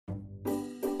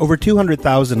Over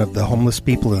 200,000 of the homeless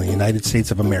people in the United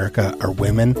States of America are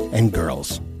women and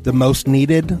girls. The most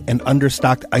needed and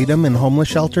understocked item in homeless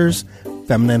shelters?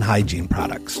 Feminine hygiene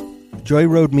products. Joy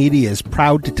Road Media is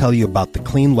proud to tell you about the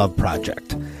Clean Love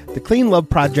Project. The Clean Love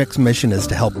Project's mission is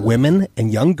to help women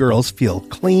and young girls feel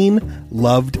clean,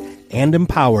 loved, and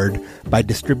empowered by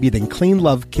distributing Clean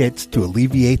Love kits to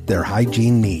alleviate their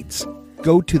hygiene needs.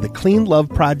 Go to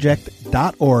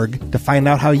thecleanloveproject.org to find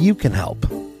out how you can help.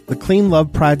 The Clean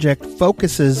Love Project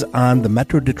focuses on the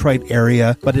Metro Detroit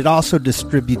area, but it also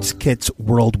distributes kits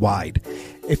worldwide.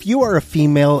 If you are a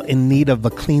female in need of a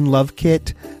Clean Love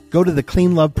kit, go to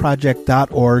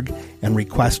thecleanloveproject.org and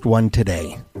request one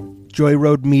today. Joy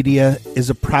Road Media is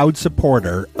a proud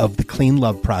supporter of the Clean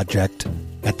Love Project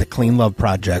at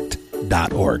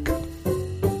thecleanloveproject.org.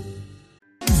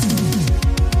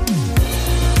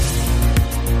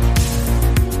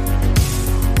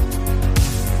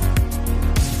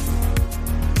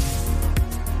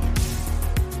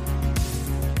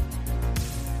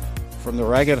 From the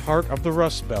ragged heart of the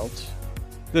Rust Belt,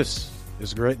 this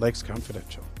is Great Lakes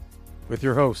Confidential, with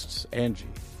your hosts, Angie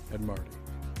and Marty.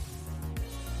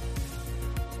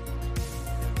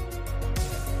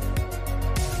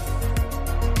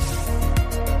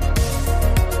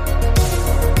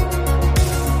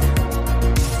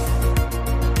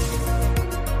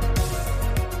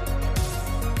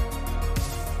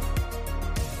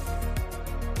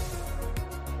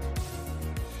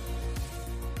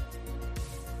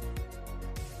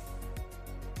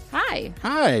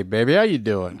 Hi, baby. How you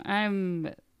doing?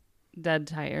 I'm dead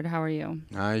tired. How are you?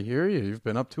 I hear you. You've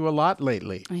been up to a lot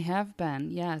lately. I have been,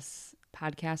 yes.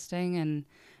 Podcasting and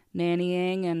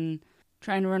nannying and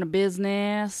trying to run a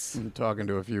business. I'm talking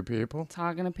to a few people.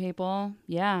 Talking to people.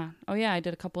 Yeah. Oh, yeah. I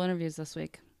did a couple interviews this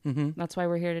week. Mm-hmm. That's why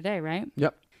we're here today, right?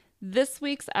 Yep. This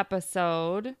week's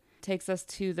episode takes us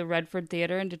to the Redford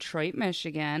Theater in Detroit,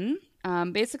 Michigan.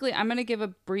 Basically, I'm going to give a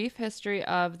brief history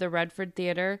of the Redford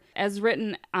Theater as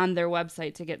written on their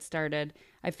website to get started.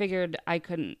 I figured I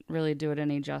couldn't really do it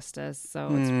any justice, so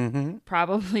it's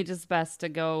probably just best to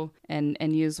go and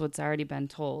use what's already been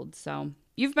told. So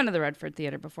you've been to the Redford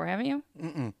Theater before, haven't you?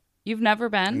 Mm-mm. You've never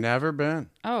been? Never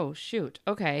been. Oh, shoot.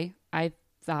 Okay. I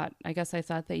guess I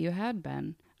thought that you had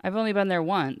been. I've only been there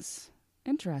once.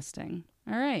 Interesting.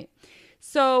 All right.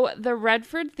 So the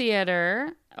Redford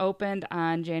Theater opened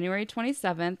on January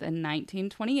 27th in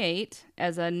 1928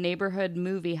 as a neighborhood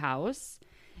movie house.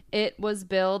 It was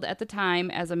billed at the time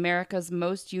as America's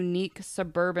most unique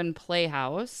suburban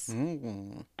playhouse,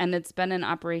 and it's been in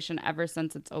operation ever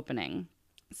since its opening.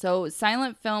 So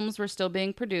silent films were still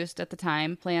being produced at the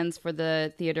time. Plans for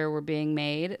the theater were being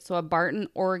made. So a Barton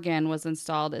organ was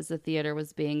installed as the theater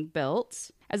was being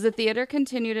built. As the theater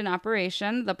continued in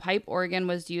operation, the pipe organ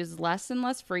was used less and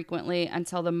less frequently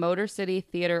until the Motor City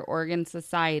Theater Organ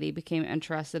Society became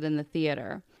interested in the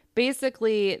theater.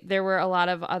 Basically, there were a lot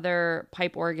of other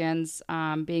pipe organs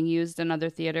being used in other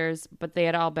theaters, but they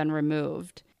had all been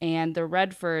removed. And the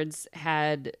Redfords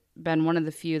had been one of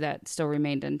the few that still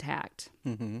remained intact.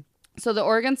 Mm-hmm. So the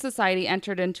Organ Society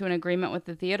entered into an agreement with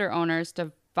the theater owners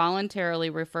to voluntarily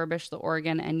refurbish the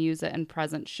organ and use it in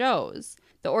present shows.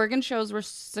 The organ shows were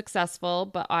successful,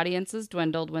 but audiences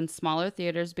dwindled when smaller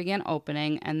theaters began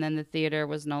opening, and then the theater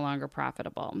was no longer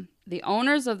profitable. The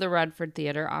owners of the Redford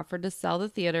Theater offered to sell the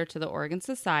theater to the Organ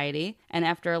Society, and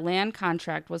after a land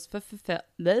contract was fulfilled,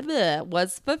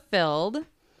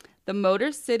 the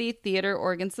Motor City Theater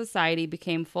Organ Society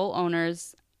became full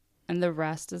owners, and the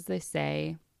rest, as they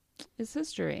say, is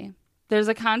history. There's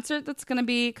a concert that's going to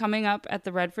be coming up at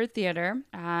the Redford Theater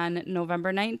on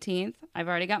November 19th. I've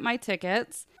already got my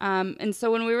tickets. And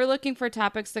so when we were looking for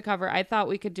topics to cover, I thought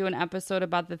we could do an episode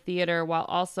about the theater while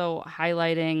also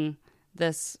highlighting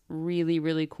this really,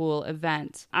 really cool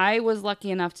event. I was lucky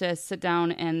enough to sit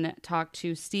down and talk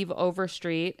to Steve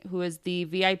Overstreet, who is the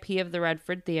VIP of the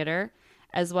Redford Theater,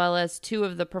 as well as two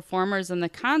of the performers in the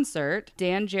concert,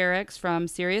 Dan Jerix from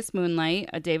Serious Moonlight,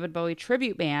 a David Bowie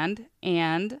tribute band,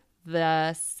 and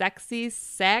the sexy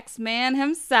sax man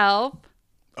himself.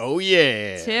 Oh,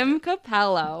 yeah. Tim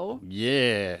Capello.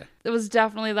 Yeah. It was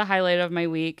definitely the highlight of my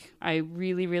week. I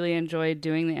really, really enjoyed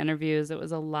doing the interviews. It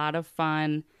was a lot of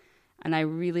fun, and I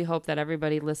really hope that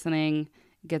everybody listening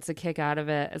gets a kick out of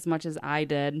it as much as I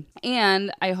did.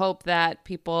 And I hope that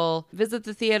people visit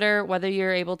the theater, whether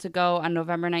you're able to go on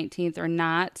November 19th or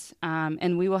not.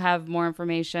 And we will have more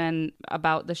information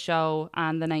about the show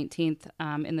on the 19th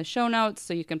in the show notes,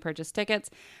 so you can purchase tickets.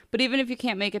 But even if you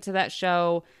can't make it to that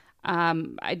show,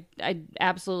 I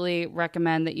absolutely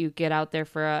recommend that you get out there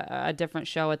for a different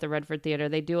show at the Redford Theater.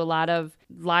 They do a lot of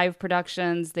live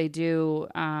productions. They do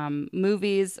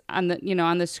movies on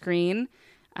the screen,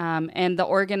 and the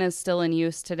organ is still in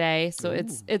use today. So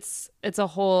it's a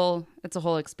whole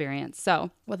experience.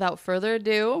 So without further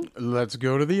ado, Let's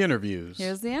go to the interviews.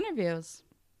 here's the interviews.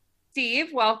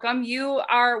 Steve, welcome.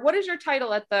 What is your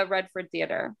title at the Redford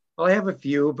Theater? Well, I have a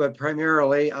few, but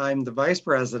primarily I'm the vice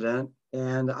president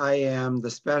and I am the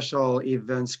special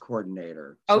events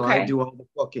coordinator. So Okay. I do all the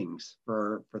bookings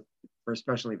for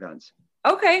special events.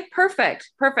 Okay,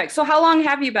 perfect. So how long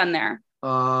have you been there?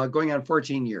 Going on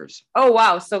 14 years. Oh,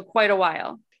 wow. So quite a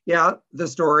while. Yeah,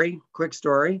 quick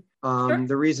story. Sure.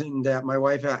 The reason that my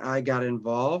wife and I got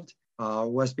involved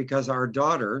was because our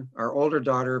older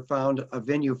daughter, found a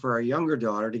venue for our younger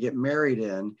daughter to get married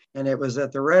in, and it was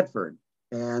at the Redford.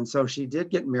 And so she did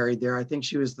get married there. I think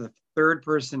she was the third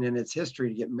person in its history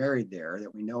to get married there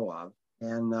that we know of.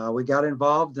 And we got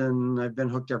involved, and I've been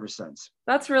hooked ever since.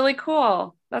 That's really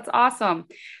cool. That's awesome.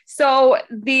 So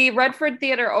the Redford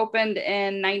Theater opened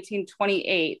in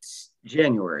 1928.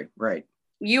 January, right.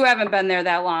 You haven't been there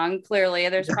that long, clearly.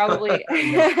 There's probably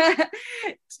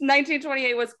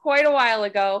 1928 was quite a while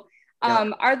ago.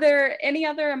 Are there any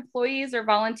other employees or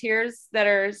volunteers that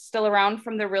are still around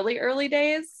from the really early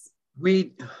days?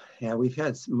 We've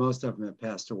had most of them have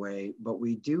passed away, but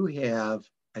we do have,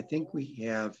 I think we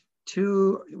have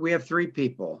three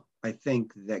people, I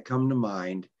think, that come to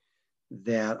mind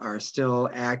that are still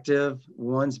active.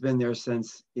 One's been there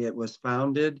since it was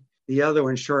founded. The other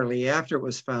one shortly after it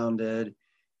was founded.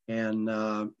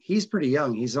 And he's pretty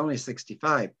young. He's only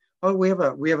 65. Oh, we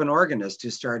have an organist who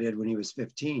started when he was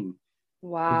 15.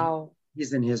 Wow.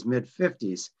 He's in his mid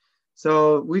 50s.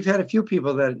 So we've had a few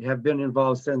people that have been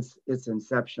involved since its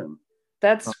inception.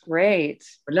 That's great.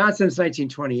 But not since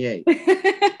 1928.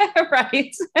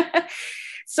 Right.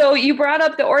 So you brought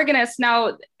up the organist.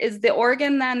 Now, is the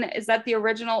organ then, is that the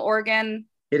original organ?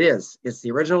 It is. It's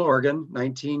the original organ,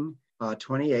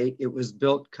 1928. It was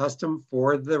built custom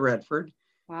for the Redford.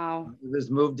 Wow. It was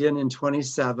moved in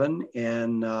 27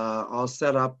 and all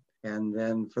set up. And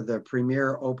then for the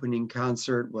premiere opening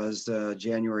concert was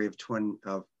January of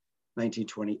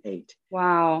 1928.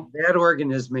 Wow. That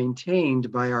organ is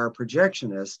maintained by our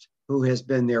projectionist, who has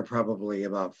been there probably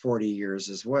about 40 years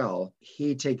as well.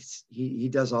 He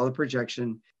does all the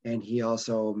projection, and he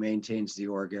also maintains the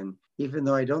organ, even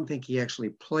though I don't think he actually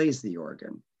plays the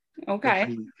organ.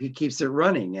 Okay. He keeps it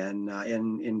running and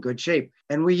in good shape.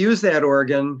 And we use that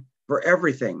organ for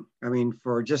everything. I mean,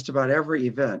 for just about every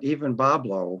event. Even Bob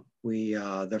Lowe,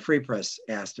 the Free Press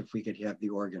asked if we could have the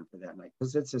organ for that night,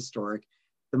 because it's historic.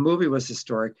 The movie was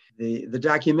historic. The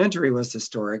documentary was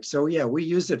historic. So yeah, we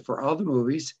use it for all the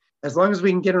movies, as long as we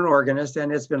can get an organist.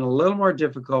 And it's been a little more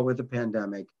difficult with the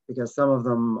pandemic because some of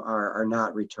them are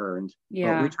not returned.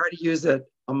 Yeah. But we try to use it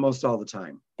almost all the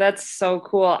time. That's so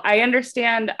cool. I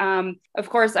understand. Of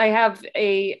course, I have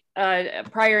a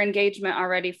prior engagement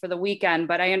already for the weekend,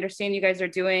 but I understand you guys are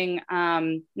doing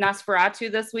Nosferatu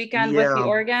this weekend with the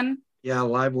organ. Yeah,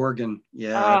 live organ.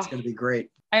 Yeah, it's going to be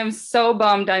great. I am so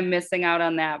bummed I'm missing out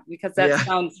on that because that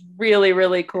sounds really,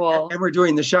 really cool. And we're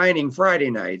doing The Shining Friday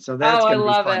night, so that's going to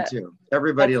be fun too.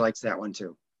 Everybody likes that one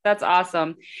too. That's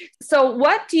awesome. So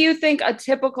what do you think a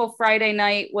typical Friday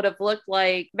night would have looked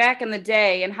like back in the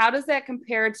day? And how does that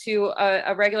compare to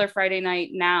a regular Friday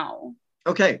night now?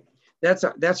 Okay, that's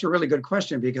a really good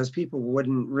question, because people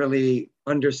wouldn't really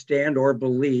understand or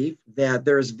believe that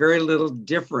there's very little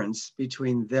difference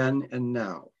between then and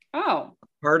now. Oh.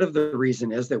 Part of the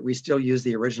reason is that we still use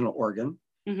the original organ.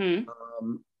 Mm-hmm.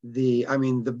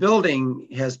 The building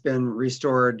has been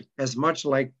restored as much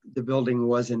like the building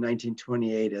was in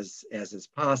 1928 as is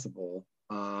possible.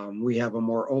 We have a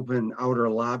more open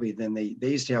outer lobby than they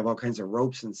used to have all kinds of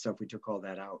ropes and stuff. We took all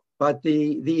that out. But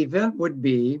the event would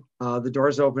be, the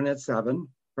doors open at 7,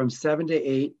 from 7 to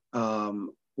 8.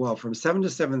 From 7 to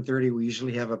 7:30, we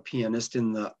usually have a pianist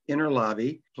in the inner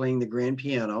lobby playing the grand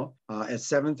piano. At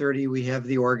 7:30, we have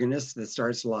the organist that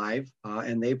starts live,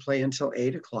 and they play until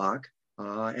 8 o'clock.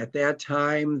 At that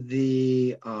time,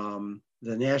 the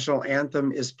national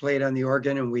anthem is played on the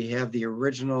organ, and we have the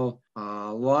original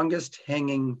longest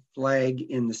hanging flag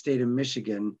in the state of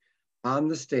Michigan on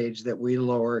the stage that we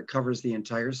lower. It covers the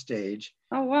entire stage.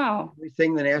 Oh, wow. We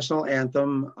sing the national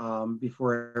anthem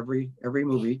before every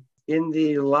movie. In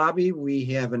the lobby, we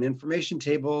have an information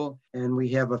table and we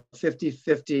have a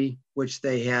 50-50, which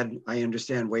they had, I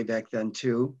understand, way back then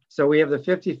too. So we have the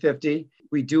 50-50.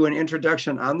 We do an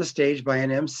introduction on the stage by an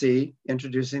MC,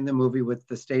 introducing the movie with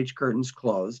the stage curtains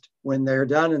closed. When they're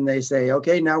done and they say,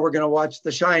 okay, now we're going to watch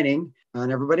The Shining,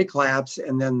 and everybody claps,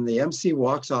 and then the MC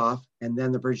walks off, and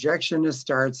then the projection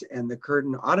starts and the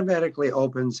curtain automatically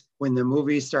opens when the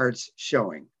movie starts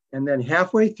showing. And then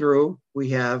halfway through, we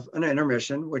have an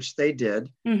intermission, which they did.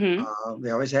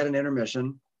 They always had an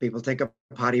intermission. People take a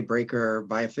potty break or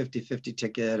buy a 50-50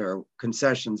 ticket or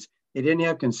concessions. They didn't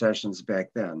have concessions back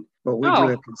then, but we do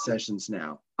have concessions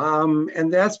now.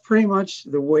 And that's pretty much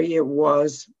the way it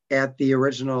was at the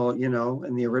original,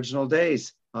 in the original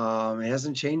days. It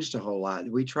hasn't changed a whole lot.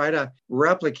 We try to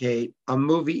replicate a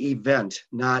movie event,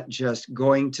 not just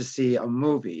going to see a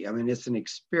movie. I mean, it's an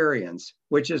experience,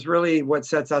 which is really what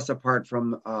sets us apart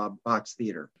from box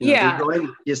theater.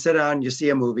 You sit down, you see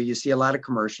a movie, you see a lot of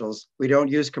commercials. We don't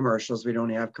use commercials. We don't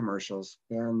have commercials.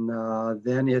 And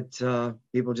then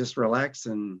people just relax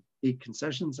and eat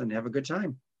concessions and have a good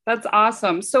time. That's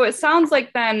awesome. So it sounds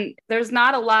like then there's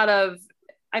not a lot of,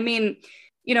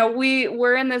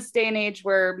 we're in this day and age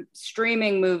where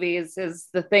streaming movies is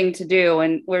the thing to do.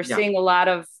 And we're seeing a lot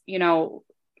of,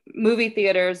 movie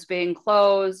theaters being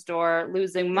closed or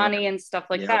losing money and stuff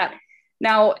like that.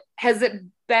 Now,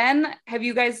 have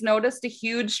you guys noticed a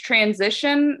huge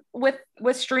transition with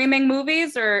streaming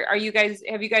movies, or have you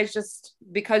guys just,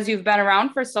 because you've been around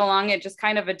for so long, it just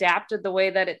kind of adapted the way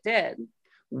that it did?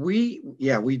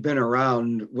 We've been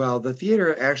around. Well, the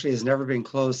theater actually has never been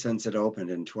closed since it opened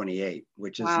in 28,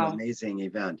 which is an amazing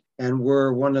event. And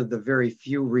we're one of the very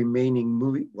few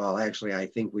remaining actually, I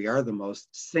think we are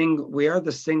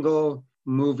the single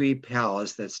movie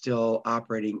palace that's still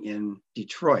operating in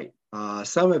Detroit.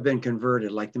 Some have been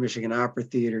converted, like the Michigan Opera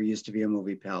Theater used to be a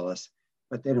movie palace,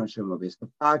 but they don't show movies. The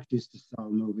Fox used to sell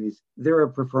movies. They're a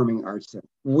performing arts center.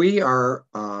 We are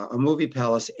a movie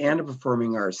palace and a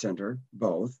performing arts center,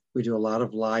 both. We do a lot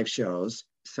of live shows.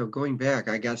 So going back,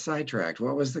 I got sidetracked.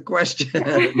 What was the question?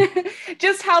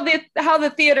 Just how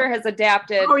the theater has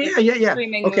adapted. Oh, yeah.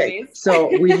 Streaming okay, movies.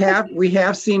 So we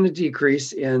have seen a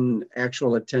decrease in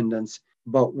actual attendance.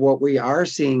 But what we are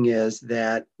seeing is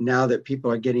that now that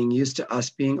people are getting used to us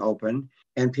being open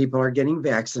and people are getting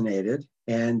vaccinated,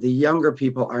 and the younger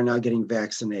people are now getting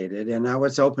vaccinated. And now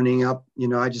it's opening up.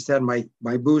 I just had my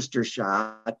booster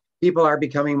shot. People are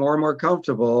becoming more and more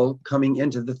comfortable coming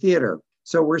into the theater.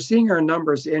 So we're seeing our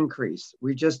numbers increase.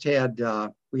 We just had,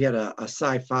 we had a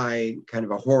sci-fi kind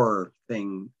of a horror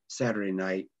thing Saturday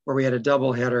night where we had a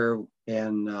double header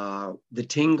and the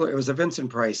Tingler. It was a Vincent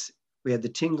Price. We had the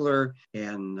Tingler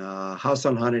and House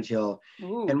on Haunted Hill.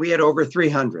 Ooh. And we had over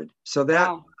 300. So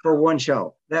that for one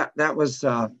show, that was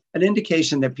an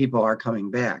indication that people are coming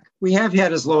back. We have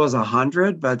had as low as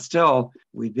 100, but still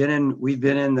we've been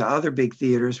in the other big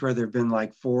theaters where there've been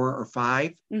like 4 or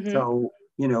 5. Mm-hmm. So,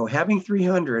 having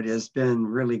 300 has been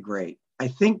really great. I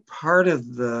think part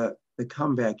of the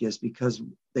comeback is because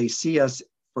they see us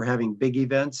for having big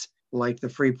events like the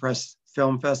Free Press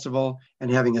Film Festival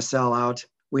and having a sellout.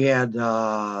 We had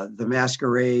the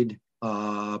Masquerade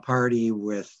party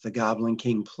with the Goblin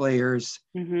King Players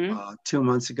 2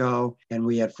 months ago, and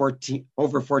we had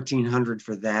over 1,400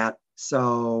 for that.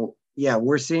 So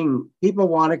we're seeing people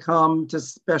want to come to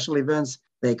special events,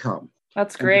 they come.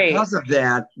 That's great. And because of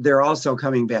that, they're also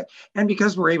coming back. And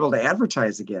because we're able to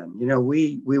advertise again,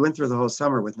 we went through the whole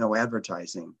summer with no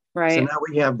advertising. Right. So now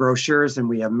we have brochures and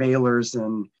we have mailers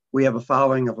and we have a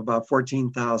following of about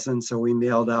 14,000. So we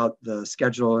mailed out the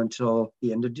schedule until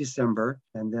the end of December.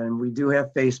 And then we do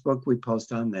have Facebook. We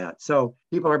post on that. So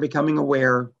people are becoming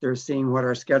aware. They're seeing what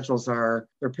our schedules are.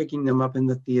 They're picking them up in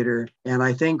the theater. And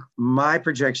I think my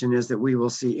projection is that we will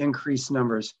see increased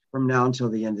numbers from now until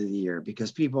the end of the year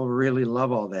because people really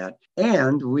love all that.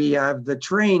 And we have the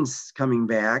trains coming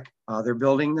back. They're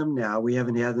building them now. We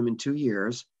haven't had them in 2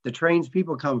 years. The trains,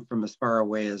 people come from as far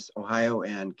away as Ohio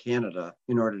and Canada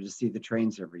in order to see the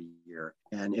trains every year.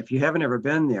 And if you haven't ever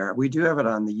been there, we do have it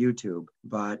on the YouTube,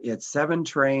 but it's 7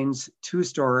 trains, 2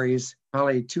 stories,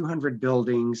 probably 200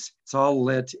 buildings. It's all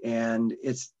lit and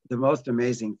it's the most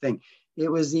amazing thing. It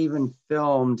was even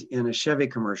filmed in a Chevy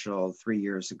commercial 3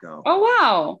 years ago. Oh,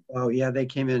 wow. Oh, yeah. They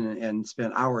came in and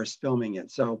spent hours filming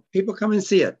it. So people come and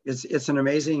see it. It's an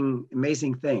amazing,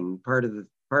 amazing thing. Part of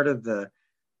the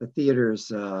theater's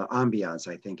ambiance,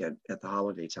 I think, at the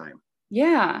holiday time.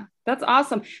 Yeah, that's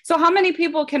awesome. So how many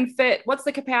people can fit? What's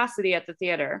the capacity at the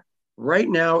theater? Right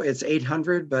now it's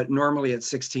 800, but normally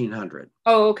it's 1600.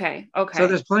 Oh, okay. So Okay.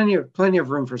 there's plenty of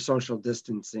room for social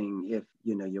distancing if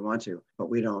you want to, but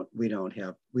we don't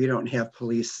have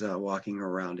police walking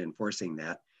around enforcing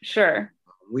that. Sure.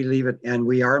 We leave it, and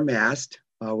we are masked.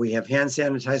 We have hand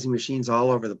sanitizing machines all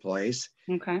over the place.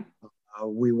 Okay.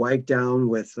 We wipe down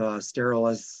with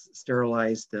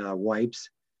sterilized wipes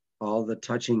all the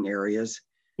touching areas.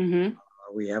 Mm-hmm.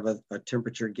 We have a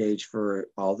temperature gauge for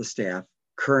all the staff.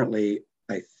 Currently,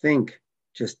 I think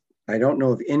I don't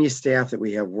know of any staff that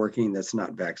we have working that's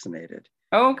not vaccinated.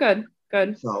 Oh, good.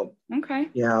 Good. So Okay.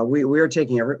 yeah, we are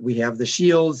taking we have the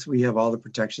shields, we have all the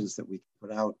protections that we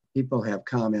put out. People have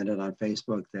commented on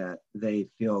Facebook that they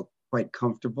feel quite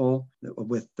comfortable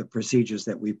with the procedures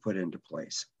that we put into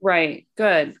place. Right.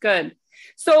 Good. Good.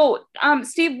 So,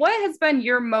 Steve, what has been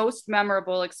your most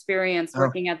memorable experience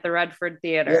working at the Redford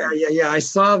Theater? Yeah. I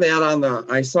saw that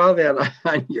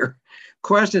on your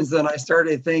questions. Then I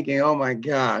started thinking, oh my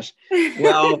gosh.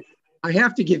 Well, I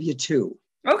have to give you two.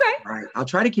 Okay. All right. I'll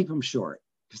try to keep them short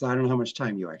because I don't know how much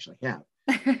time you actually have.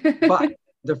 But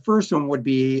the first one would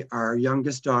be our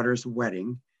youngest daughter's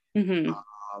wedding, Mm-hmm.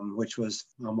 which was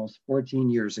almost 14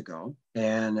 years ago.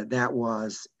 And that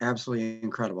was absolutely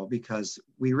incredible because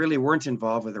we really weren't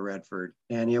involved with the Redford.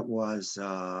 And it was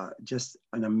just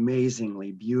an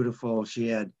amazingly beautiful, she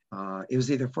had, it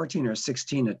was either 14 or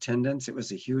 16 attendants. It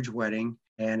was a huge wedding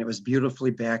and it was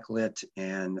beautifully backlit.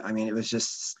 And I mean, it was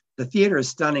just, the theater is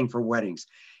stunning for weddings.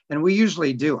 And we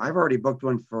usually do. I've already booked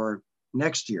one for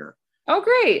next year. Oh,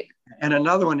 great. And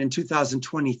another one in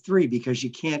 2023 because you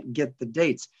can't get the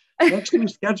dates. Next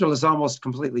year's schedule is almost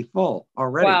completely full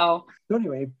already. Wow. So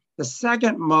anyway, the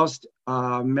second most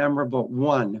memorable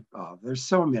one, there's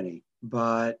so many,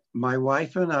 but my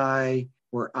wife and I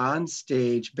were on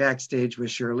stage, backstage with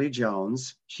Shirley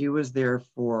Jones. She was there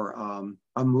for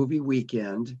a movie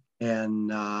weekend.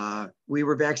 And we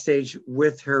were backstage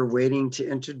with her waiting to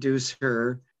introduce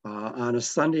her on a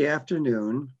Sunday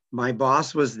afternoon. My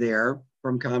boss was there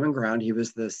from Common Ground. He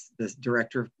was this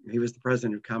director. He was the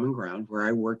president of Common Ground, where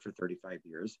I worked for 35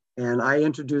 years. And I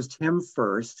introduced him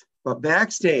first. But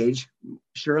backstage,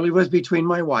 Shirley was between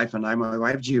my wife and I, my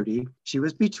wife, Judy. She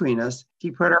was between us.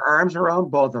 She put her arms around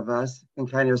both of us and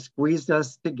kind of squeezed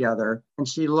us together. And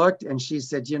she looked and she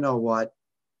said, you know what?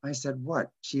 I said, what?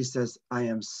 She says, I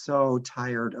am so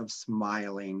tired of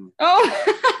smiling.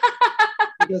 Oh.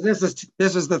 Because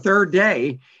this is the third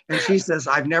day. And she says,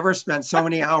 I've never spent so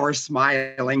many hours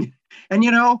smiling. And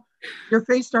your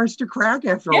face starts to crack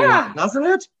after a while, doesn't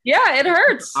it? Yeah, it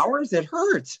hurts. Hours, it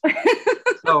hurts.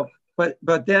 So,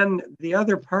 but then the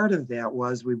other part of that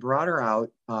was we brought her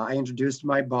out. I introduced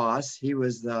my boss. He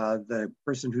was the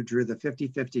person who drew the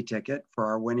 50-50 ticket for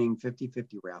our winning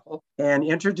 50-50 raffle and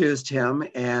introduced him.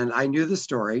 And I knew the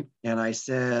story. And I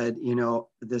said,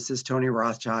 this is Tony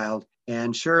Rothschild.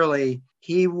 And Shirley,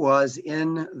 he was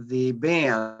in the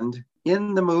band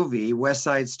in the movie West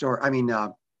Side Story. I mean,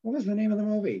 what was the name of the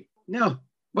movie? No,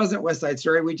 wasn't West Side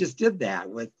Story. We just did that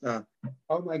with, oh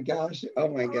my gosh.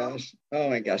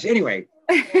 Anyway,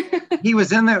 he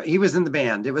was in the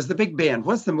band. It was the big band.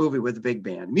 What's the movie with the big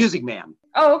band? Music Man.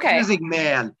 Oh, okay. Music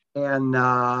Man.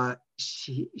 And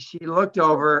she looked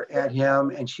over at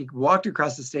him and she walked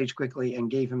across the stage quickly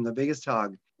and gave him the biggest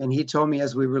hug. And he told me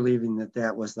as we were leaving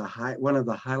that was one of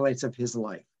the highlights of his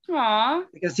life. Aww.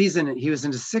 Because he was in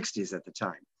his 60s at the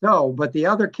time. So, but the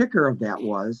other kicker of that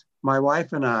was my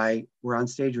wife and I were on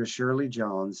stage with Shirley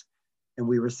Jones and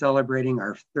we were celebrating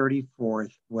our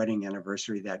 34th wedding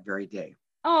anniversary that very day.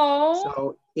 Oh.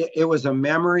 So it was a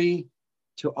memory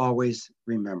to always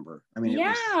remember. I mean, it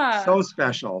was so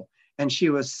special. And she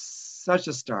was such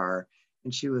a star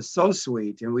and she was so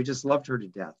sweet and we just loved her to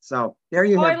death. So there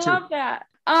you have two. I love that.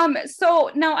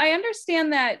 So now I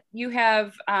understand that you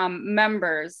have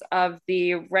members of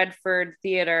the Redford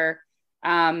Theater,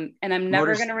 and I'm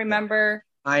never going to remember.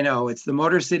 I know, it's the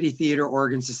Motor City Theater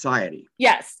Organ Society.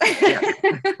 Yes. Yeah.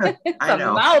 It's a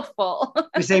mouthful.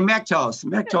 We say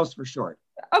MECTOS for short.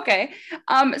 Okay.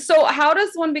 So how does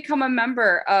one become a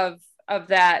member of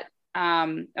that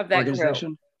organization?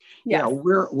 Group? Yes. Yeah,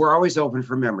 we're always open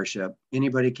for membership.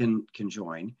 Anybody can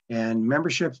join, and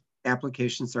membership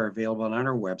applications are available on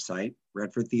our website,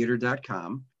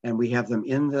 redfordtheater.com, and we have them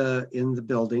in the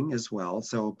building as well.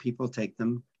 So people take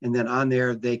them, and then on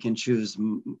there they can choose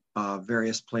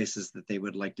various places that they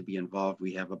would like to be involved.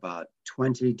 We have about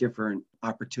 20 different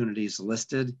opportunities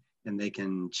listed, and they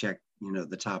can check,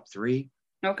 the top 3.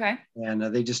 Okay. And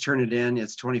they just turn it in.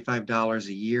 It's $25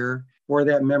 a year. For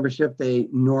that membership, they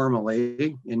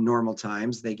normally, in normal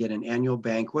times, they get an annual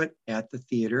banquet at the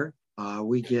theater.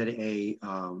 We get a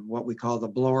what we call the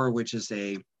blower, which is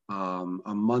a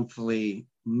a monthly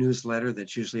newsletter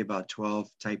that's usually about 12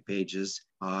 type pages.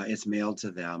 It's mailed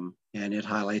to them, and it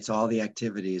highlights all the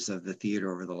activities of the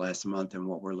theater over the last month and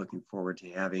what we're looking forward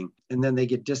to having. And then they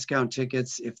get discount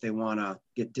tickets if they want to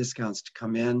get discounts to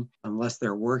come in, unless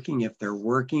they're working. If they're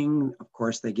working, of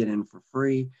course, they get in for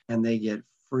free, and they get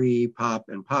free pop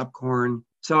and popcorn.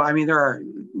 So, I mean, there are,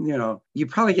 you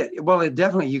probably get, well,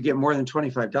 definitely you get more than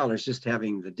 $25 just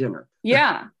having the dinner.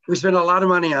 Yeah. We spend a lot of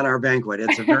money on our banquet.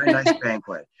 It's a very nice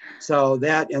banquet. So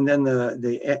that, and then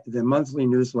the monthly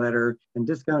newsletter and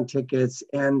discount tickets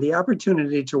and the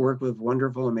opportunity to work with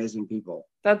wonderful, amazing people.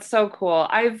 That's so cool.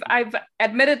 I've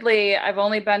admittedly, I've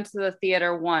only been to the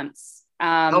theater once.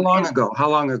 How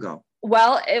long ago?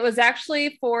 Well, it was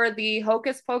actually for the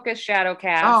Hocus Pocus Shadow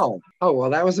Cast. Oh,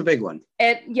 well, that was a big one.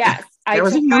 Yes. That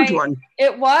was a huge one.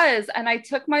 It was. And I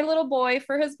took my little boy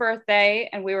for his birthday,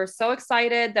 and we were so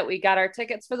excited that we got our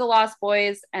tickets for the Lost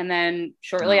Boys. And then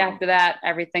shortly after that,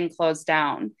 everything closed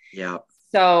down. Yeah.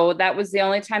 So that was the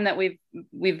only time that we've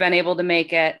been able to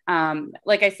make it.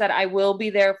 Like I said, I will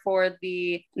be there for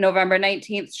the November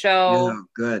 19th show. Yeah,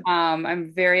 good.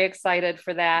 I'm very excited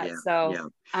for that. Yeah, so, yeah.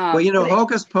 Well,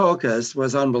 Hocus Pocus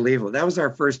was unbelievable. That was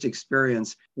our first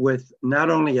experience with not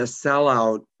only a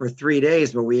sellout for 3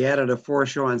 days, but we added a 4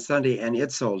 show on Sunday, and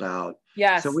it sold out.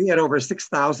 Yes. So we had over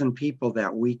 6,000 people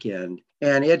that weekend,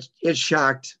 and it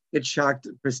shocked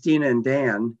Christina and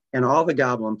Dan and all the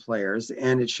Goblin players,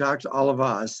 and it shocked all of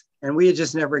us. And we had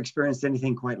just never experienced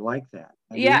anything quite like that.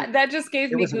 That just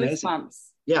gave me goosebumps.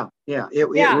 Amazing. Yeah. It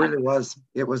really was.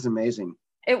 It was amazing.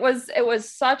 It was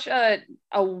such a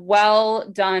well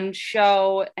done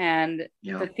show, and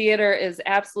the theater is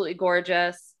absolutely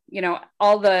gorgeous.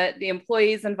 All the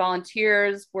employees and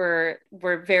volunteers were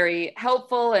very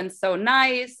helpful and so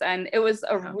nice, and it was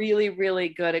a really, really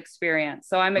good experience.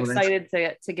 So I'm excited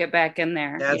to get back in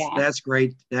there. That's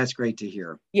great. That's great to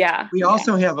hear. Yeah. We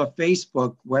also have a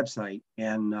Facebook website,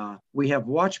 and we have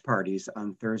watch parties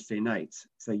on Thursday nights.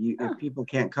 So if people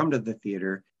can't come to the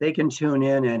theater, they can tune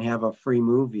in and have a free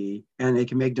movie, and they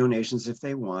can make donations if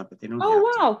they want, but they don't have to.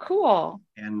 Oh, wow, cool.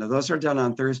 And those are done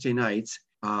on Thursday nights.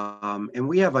 And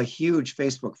we have a huge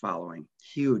Facebook following,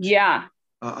 huge. Yeah.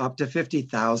 Up to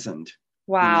 50,000.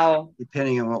 Wow.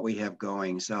 Depending on what we have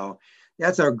going. So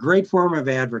that's a great form of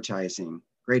advertising.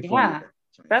 Great form of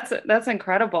advertising. That's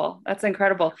incredible. That's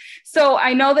incredible. So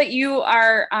I know that you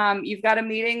are, you've got a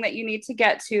meeting that you need to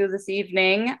get to this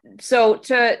evening. So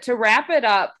to wrap it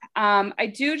up,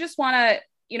 I do just want to,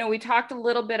 we talked a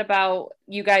little bit about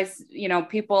you guys,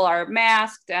 people are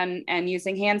masked and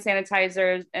using hand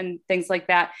sanitizers and things like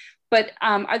that. But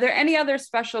are there any other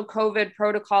special COVID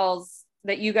protocols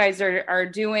that you guys are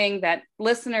doing that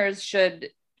listeners should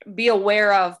be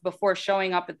aware of before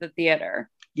showing up at the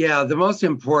theater? Yeah, the most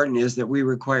important is that we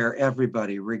require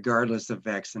everybody, regardless of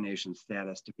vaccination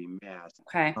status, to be masked.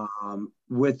 Okay.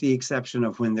 With the exception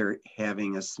of when they're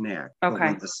having a snack. Okay. But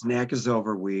when the snack is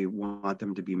over, we want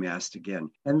them to be masked again.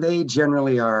 And they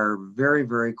generally are very,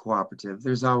 very cooperative.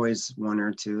 There's always one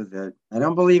or two that I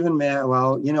don't believe in mask.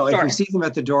 Well, if you see them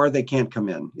at the door, they can't come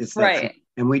in. It's that right.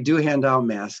 And we do hand out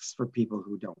masks for people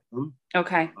who don't want them.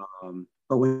 Okay.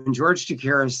 But when George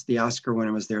Chakiris, the Oscar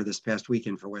winner, was there this past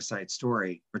weekend for West Side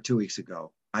Story, or 2 weeks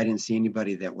ago, I didn't see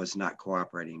anybody that was not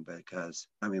cooperating because,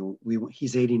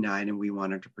 he's 89 and we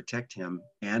wanted to protect him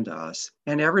and us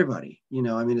and everybody.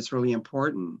 It's really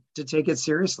important to take it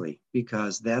seriously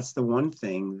because that's the one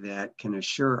thing that can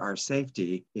assure our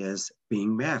safety is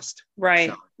being masked.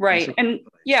 Right, so, right. And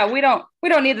we don't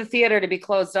need the theater to be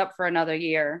closed up for another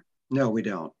year. No, we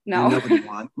don't. No,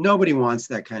 nobody wants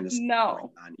that kind of stuff going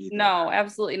on either. No,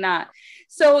 absolutely not.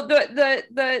 So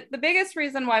the biggest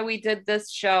reason why we did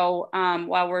this show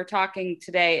while we're talking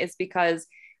today is because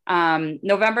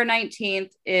November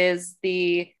 19th is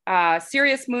the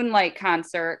Serious Moonlight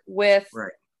concert with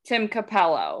Tim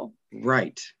Capello.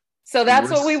 Right. So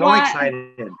that's what we want. So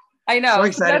excited. I know. So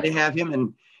excited to have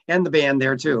him and the band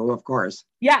there too, of course.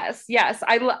 Yes.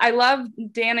 I love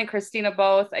Dan and Christina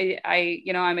both.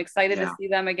 I'm excited to see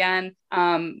them again.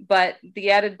 But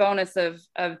the added bonus of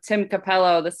Tim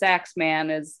Capello, the sax man,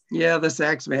 is the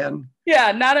sax man.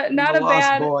 Yeah, not a Lost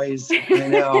bad Boys. I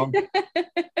know.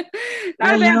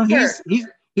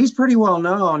 He's pretty well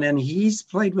known, and he's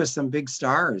played with some big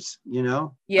stars. Yeah.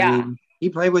 He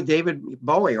played with David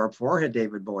Bowie or for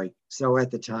David Bowie. So at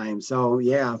the time,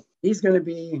 he's going to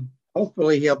be.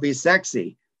 Hopefully he'll be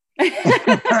sexy.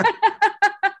 We're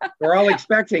all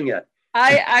expecting it.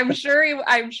 I'm sure he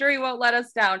won't let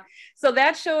us down. So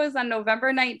that show is on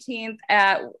November 19th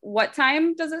at what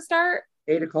time does it start?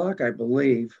 8 o'clock, I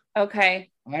believe. Okay.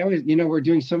 I always, we're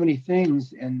doing so many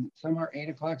things, and some are 8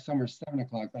 o'clock, some are 7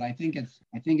 o'clock, but I think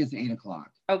it's 8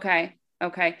 o'clock. Okay.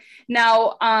 Okay.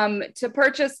 Now, to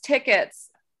purchase tickets,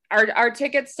 are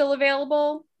tickets still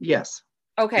available? Yes.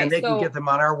 Okay. And they can get them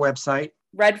on our website.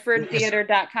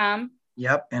 redfordtheater.com.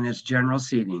 Yep. And it's general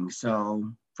seating.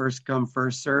 So first come,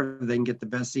 first serve. They can get the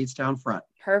best seats down front.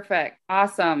 Perfect.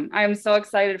 Awesome. I'm so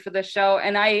excited for the show.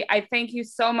 And I thank you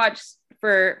so much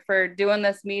for doing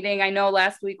this meeting. I know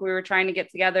last week we were trying to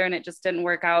get together and it just didn't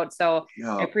work out. So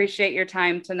I appreciate your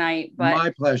time tonight. But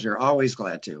my pleasure. Always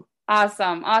glad to.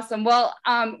 Awesome. Awesome. Well,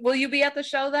 will you be at the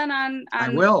show then on I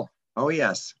will. Oh,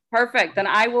 yes. Perfect. Then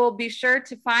I will be sure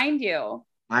to find you.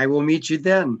 I will meet you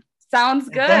then. Sounds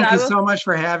good. Thank you so much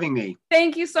for having me.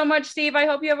 Thank you so much, Steve. I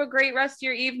hope you have a great rest of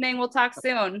your evening. We'll talk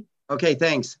soon. Okay,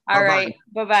 thanks. All right.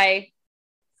 Bye-bye.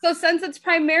 So since it's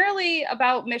primarily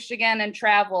about Michigan and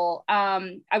travel,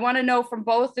 I want to know from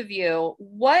both of you,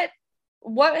 what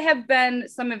have been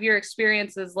some of your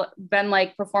experiences been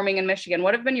like performing in Michigan?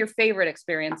 What have been your favorite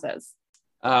experiences?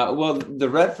 Well, the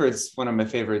Redford's one of my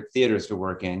favorite theaters to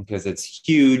work in because it's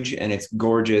huge and it's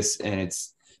gorgeous and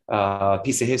it's a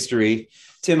piece of history.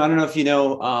 Tim, I don't know if you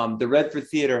know, the Redford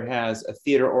Theater has a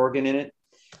theater organ in it.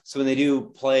 So when they do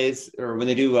plays or when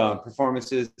they do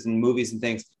performances and movies and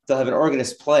things, they'll have an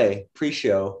organist play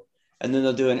pre-show, and then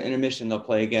they'll do an intermission, they'll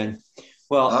play again.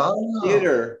 Well, the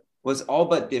theater was all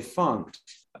but defunct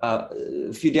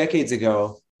a few decades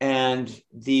ago, and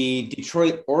the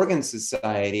Detroit Organ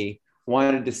Society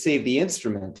wanted to save the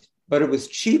instrument, but it was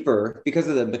cheaper because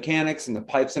of the mechanics and the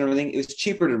pipes and everything. It was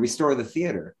cheaper to restore the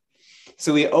theater.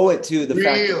 So we owe it to the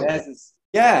fact that it has this,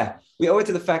 we owe it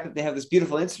to the fact that they have this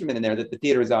beautiful instrument in there that the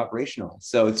theater is operational.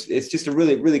 So it's just a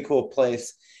really, really cool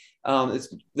place.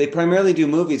 They primarily do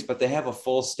movies, but they have a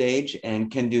full stage and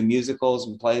can do musicals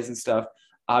and plays and stuff.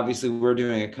 Obviously, we're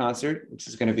doing a concert, which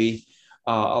is going to be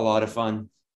a lot of fun.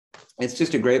 It's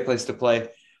just a great place to play.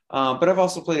 But I've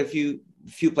also played a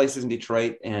few places in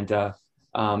Detroit and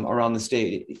around the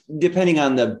state, depending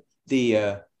on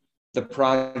the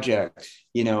project.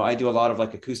 I do a lot of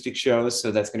like acoustic shows,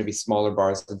 so that's going to be smaller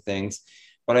bars and things.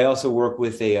 But I also work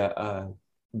with a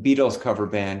Beatles cover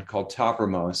band called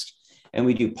Toppermost, and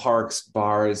we do parks,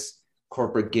 bars,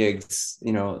 corporate gigs,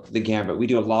 the gambit. We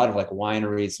do a lot of like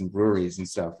wineries and breweries and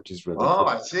stuff, which is really cool.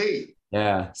 I see.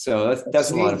 Yeah, so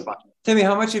that's a lot of fun. Timmy,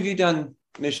 how much have you done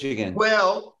Michigan?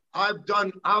 Well, I've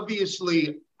been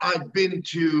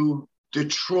to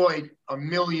Detroit a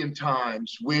million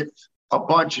times with a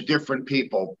bunch of different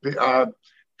people.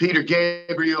 Peter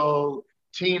Gabriel,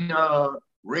 Tina,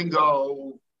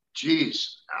 Ringo,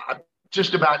 just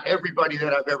about everybody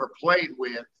that I've ever played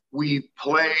with. We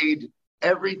played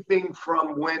everything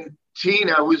from when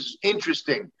Tina was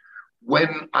interesting.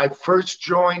 When I first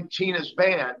joined Tina's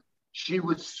band, she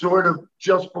was sort of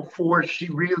just before she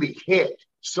really hit.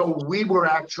 So we were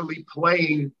actually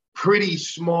playing pretty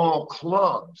small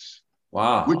clubs.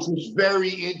 Wow. Which was very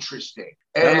interesting.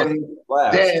 And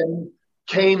then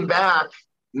came back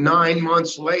 9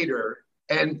 months later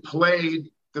and played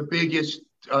the biggest,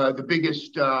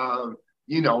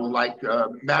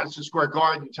 Madison Square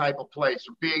Garden type of place,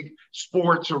 a big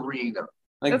sports arena.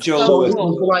 Like That's Joe So Louis. it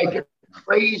was like a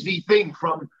crazy thing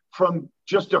from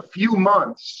just a few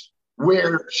months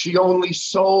where she only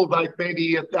sold like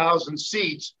maybe 1,000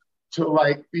 seats to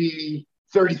like be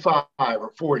 35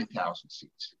 or 40,000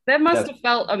 seats. That must have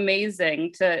felt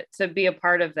amazing to be a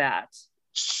part of that.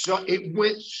 So it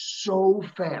went so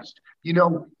fast.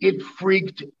 It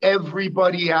freaked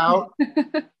everybody out.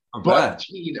 But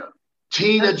Tina.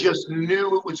 Tina just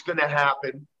knew it was going to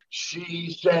happen.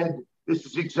 She said, "This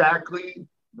is exactly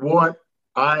what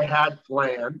I had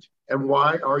planned. And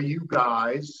why are you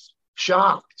guys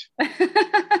shocked?"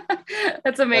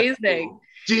 That's amazing.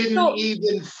 Didn't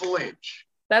even flinch.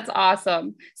 That's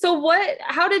awesome. So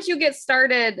how did you get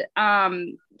started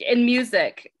in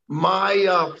music?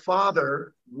 My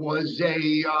father was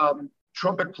a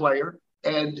trumpet player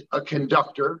and a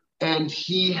conductor, and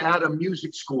he had a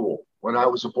music school when I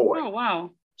was a boy. Oh, wow.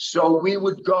 So we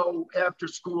would go after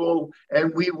school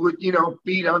and we would,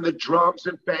 beat on the drums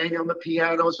and bang on the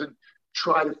pianos and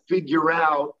try to figure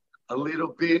out a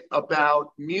little bit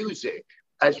about music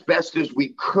as best as we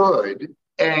could.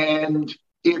 And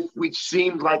if we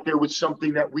seemed like there was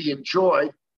something that we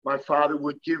enjoyed, my father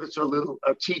would give us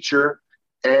a teacher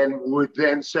and would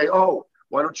then say, "Oh,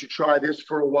 why don't you try this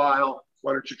for a while?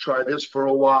 Why don't you try this for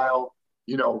a while?"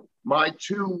 My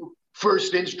two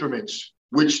first instruments,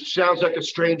 which sounds like a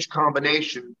strange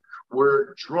combination,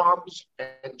 were drums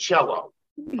and cello.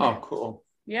 Oh, cool.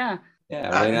 Yeah. Yeah.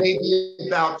 Right. Maybe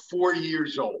about 4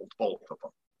 years old, both of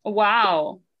them.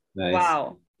 Wow. Nice.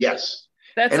 Wow. Yes.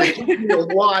 That's And it took me a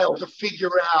while to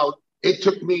figure out. It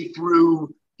took me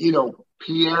through,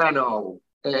 piano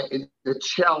and the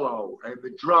cello and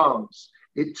the drums.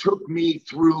 It took me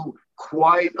through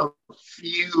quite a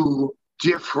few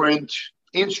different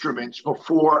instruments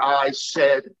before I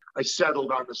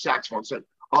settled on the saxophone, said,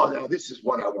 oh, now this is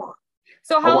what I want.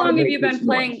 So I how wanna long have make you been this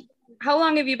playing? noise. How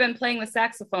long have you been playing the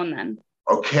saxophone then?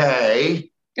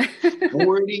 Okay.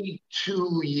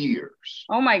 42 years.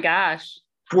 Oh my gosh.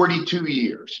 42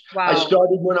 years. Wow. I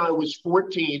started when I was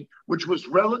 14, which was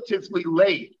relatively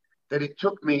late that it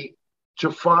took me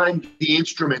to find the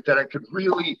instrument that I could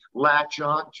really latch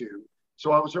onto.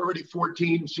 So I was already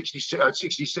 14,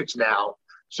 66 now.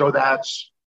 So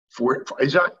that's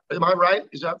am I right?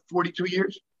 Is that 42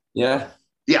 years? Yeah.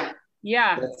 Yeah.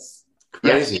 Yeah. That's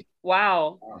crazy. Yes.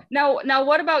 Wow. Now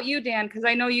what about you, Dan? Because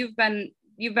I know you've been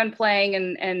playing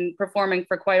and performing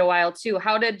for quite a while too.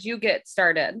 How did you get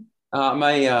started?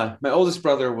 My oldest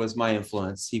brother was my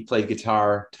influence. He played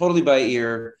guitar totally by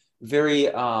ear, very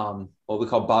what we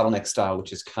call bottleneck style,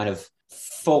 which is kind of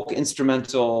folk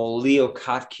instrumental, Leo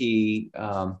Kottke,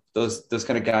 those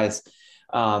kind of guys.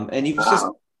 And he was just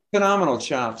phenomenal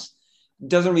chops.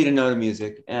 Doesn't read a note of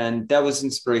music, and that was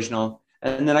inspirational.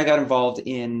 And then I got involved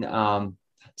in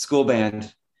school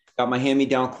band, got my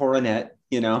hand-me-down cornet,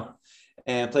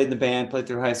 and played in the band, played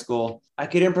through high school. I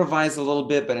could improvise a little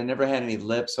bit, but I never had any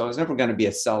lips, so I was never going to be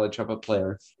a solid trumpet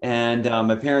player. And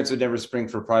my parents would never spring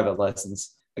for private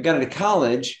lessons. I got into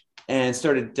college and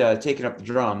started taking up the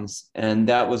drums, and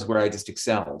that was where I just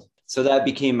excelled. So that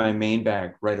became my main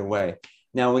bag right away.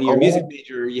 Now, when you're a music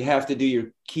major, you have to do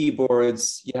your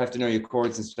keyboards, you have to know your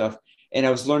chords and stuff. And I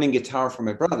was learning guitar from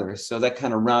my brother, so that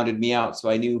kind of rounded me out. So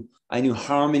I knew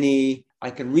harmony.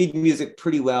 I could read music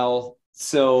pretty well.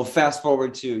 So fast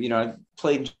forward to, I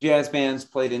played in jazz bands,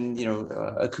 played in,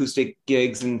 acoustic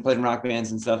gigs and played in rock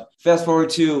bands and stuff. Fast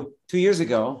forward to 2 years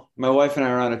ago, my wife and I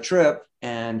are on a trip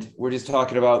and we're just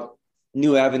talking about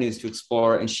new avenues to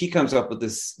explore. And she comes up with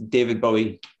this David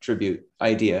Bowie tribute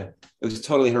idea. It was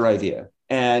totally her idea.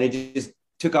 And it just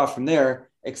took off from there,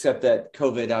 except that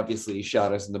COVID obviously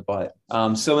shot us in the butt.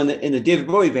 So in the David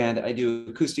Bowie band, I do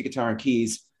acoustic guitar and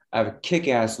keys. I have a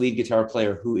kick-ass lead guitar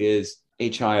player who is a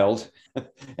child.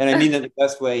 And I mean that the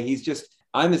best way.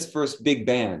 I'm his first big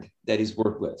band that he's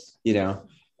worked with,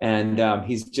 and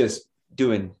he's just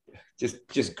doing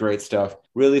just great stuff.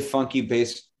 Really funky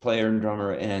bass player and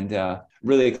drummer, and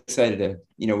really excited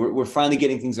to, we're finally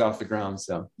getting things off the ground.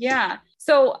 So yeah.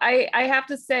 So I have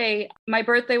to say my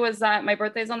birthday is on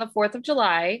the 4th of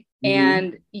July,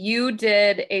 and you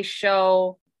did a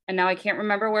show, and now I can't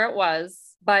remember where it was,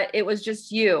 but it was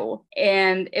just you,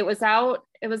 and it was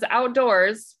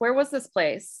outdoors. Where was this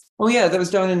place? Oh yeah, that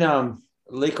was down in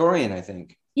Lake Orion, I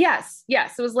think. Yes,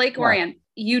 it was Lake Orion.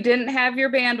 You didn't have your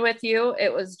band with you.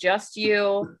 It was just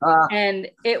you. And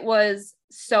it was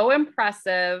so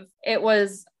impressive. It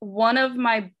was one of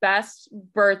my best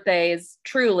birthdays,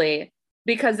 truly,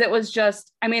 because it was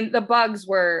just, the bugs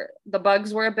were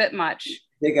a bit much.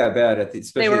 They got bad at the,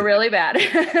 they were really bad.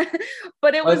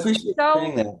 But it was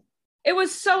it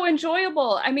was so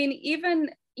enjoyable. Even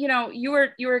you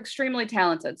were extremely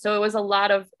talented, so it was a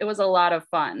lot of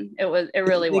fun. It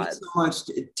really was. So much,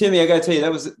 Timmy. I gotta tell you,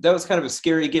 that was kind of a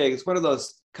scary gig. It's one of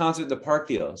those concert in the park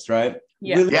deals, right?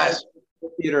 Yeah. Really yes.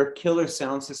 Theater, killer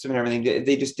sound system and everything.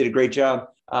 They just did a great job.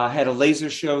 Had a laser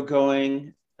show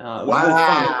going.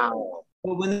 Wow.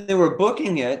 But when they were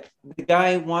booking it, the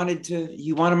guy wanted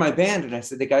my band, and I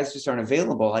said the guys just aren't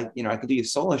available. I could do a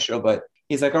solo show, but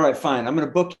he's like, all right, fine. I'm going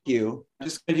to book you. I'm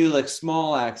just going to do like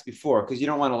small acts before, because you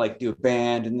don't want to like do a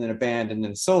band and then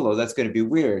a solo. That's going to be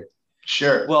weird.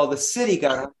 Sure. Well, the city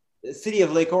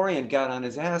of Lake Orion got on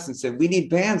his ass and said, we need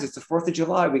bands. It's the 4th of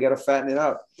July. We got to fatten it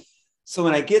up. So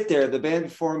when I get there, the band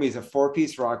before me is a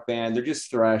 4-piece rock band. They're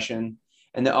just thrashing,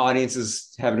 and the audience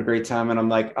is having a great time. And I'm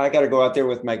like, I got to go out there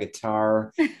with my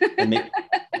guitar. And it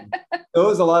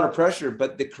was a lot of pressure,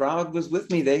 but the crowd was with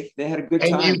me. They had a good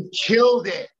time. And you killed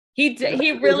it.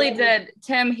 He really did,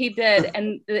 Tim. He did.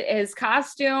 And his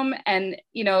costume and,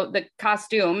 the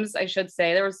costumes, I should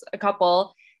say, there was a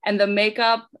couple, and the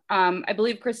makeup. I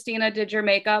believe Christina did your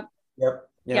makeup. Yep.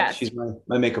 Yeah, yes. She's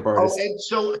my makeup Oh, artist. and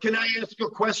so can I ask a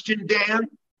question, Dan?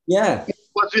 Yeah.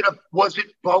 Was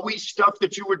it Bowie stuff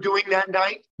that you were doing that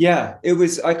night? Yeah, it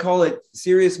was. I call it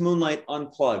Serious Moonlight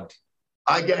Unplugged.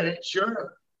 I get it.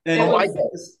 Sure. And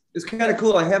it's kind of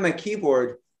cool. I have my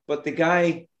keyboard, but the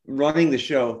guy running the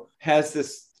show has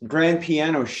this grand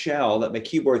piano shell that my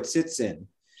keyboard sits in.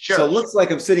 Sure. So it looks like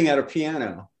I'm sitting at a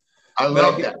piano. I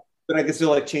love that. But I can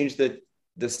still like change the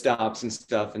the stops and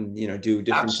stuff, and do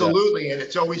different stuff. Absolutely, and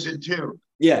it's always in tune.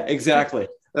 Yeah, exactly.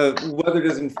 Weather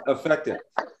doesn't affect it.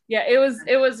 Yeah, it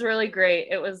was really great.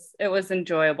 It was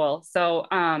enjoyable. So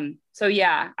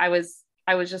yeah, I was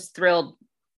just thrilled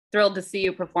to see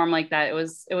you perform like that. It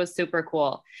was super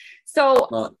cool. So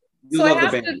Well,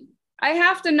 I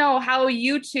have to know how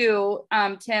you two,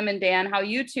 Tim and Dan, how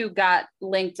you two got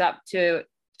linked up to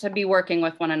be working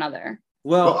with one another.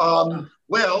 Well,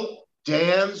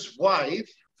 Dan's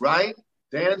wife, right?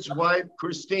 Dan's wife,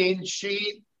 Christine,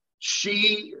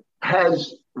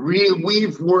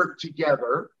 we've worked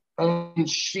together, and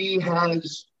she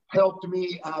has helped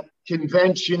me at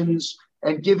conventions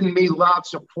and given me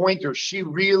lots of pointers. She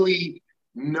really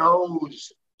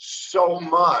knows so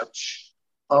much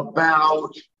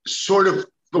about sort of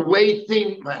the way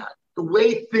things,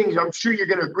 I'm sure you're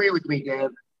going to agree with me, Dan,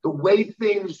 the way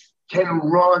things can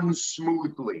run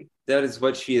smoothly. That is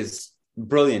what she is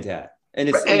brilliant at. And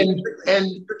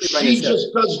she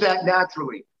just does that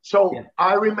naturally. So yeah.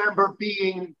 I remember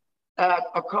being at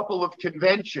a couple of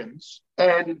conventions,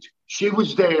 and she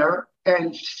was there,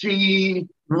 and she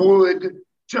would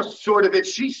just sort of, if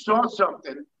she saw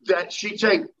something, that she'd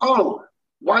say, oh,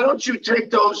 why don't you take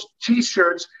those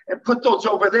T-shirts and put those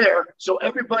over there so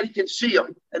everybody can see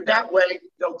them? And that way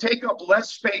they'll take up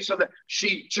less space on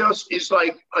She just is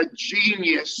like a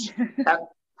genius at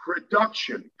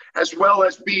production, as well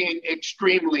as being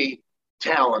extremely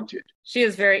talented. She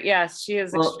is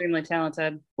extremely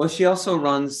talented. Well, she also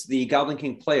runs the Goblin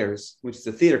King Players, which is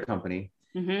a theater company.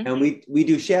 Mm-hmm. And we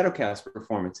do shadowcast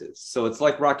performances. So it's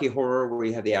like Rocky Horror, where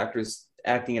you have the actors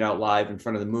acting it out live in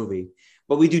front of the movie,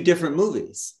 but we do different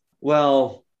movies.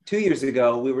 Well, 2 years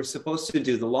ago, we were supposed to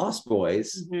do The Lost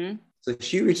Boys. Mm-hmm. So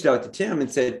she reached out to Tim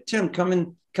and said, Tim, come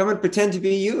and pretend to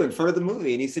be you in front of the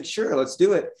movie. And he said, sure, let's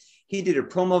do it. He did a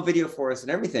promo video for us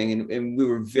and everything. And we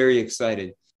were very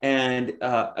excited. And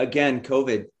again,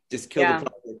 COVID just killed the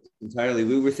project entirely.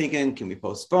 We were thinking, can we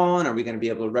postpone? Are we going to be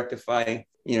able to rectify,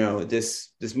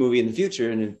 this movie in the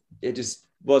future? And it just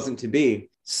wasn't to be.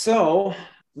 So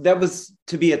that was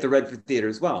to be at the Redford Theater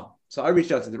as well. So I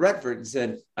reached out to the Redford and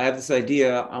said, I have this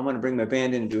idea. I want to bring my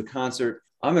band in and do a concert.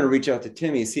 I'm going to reach out to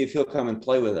Timmy, see if he'll come and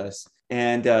play with us.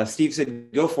 And Steve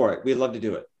said, go for it. We'd love to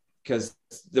do it, because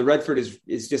the Redford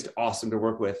is just awesome to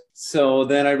work with. So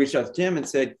then I reached out to Tim and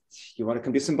said, you want to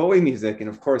come do some Bowie music? And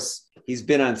of course, he's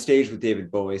been on stage with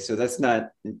David Bowie, so that's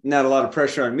not a lot of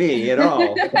pressure on me at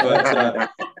all.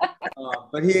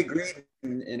 But he agreed,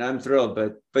 and I'm thrilled.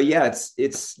 But yeah,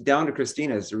 it's down to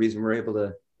Christina is the reason we're able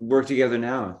to work together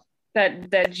now.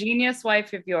 That genius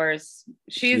wife of yours,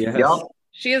 she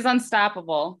is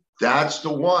unstoppable. That's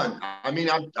the one. I mean,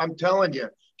 I'm telling you,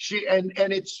 she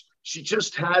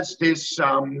just has this,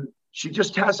 she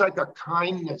just has like a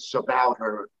kindness about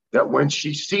her that when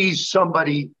she sees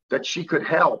somebody that she could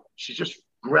help, she just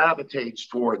gravitates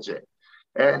towards it.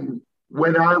 And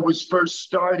when I was first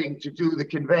starting to do the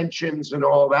conventions and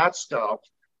all that stuff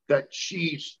that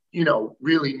she's,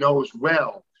 really knows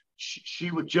well,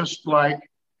 she would just like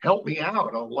help me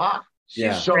out a lot.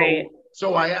 Yeah.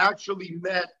 So I actually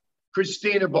met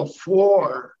Christina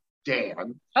before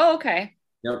Dan. Oh, okay.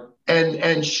 Yep.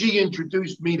 And she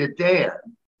introduced me to Dan.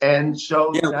 And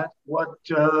so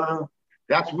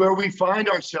that's where we find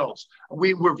ourselves.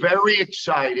 We were very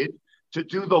excited to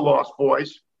do the Lost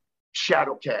Boys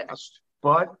Shadowcast,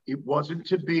 but it wasn't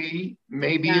to be.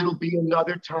 Maybe it'll be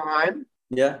another time.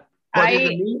 Yeah. But in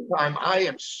the meantime, I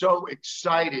am so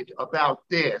excited about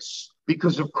this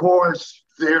because, of course,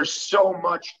 there's so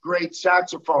much great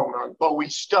saxophone on Bowie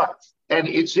stuff. And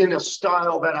it's in a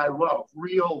style that I love,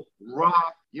 real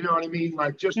rock, you know what I mean?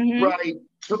 Like just right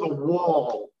to the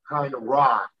wall kind of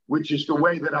rock, which is the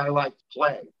way that I like to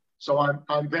play. So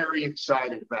I'm very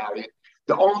excited about it.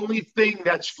 The only thing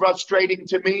that's frustrating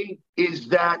to me is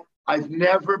that I've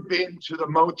never been to the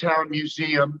Motown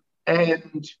Museum,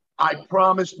 and I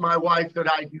promised my wife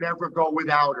that I'd never go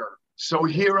without her. So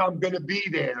here I'm going to be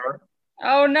there.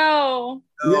 Oh, no.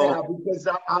 Yeah, because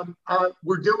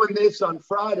we're doing this on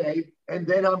Friday, and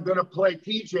then I'm going to play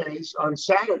PJ's on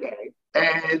Saturday,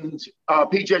 and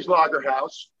PJ's Lager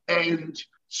House. And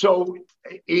so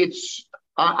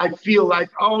I feel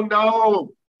like, oh,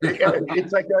 no.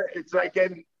 It's like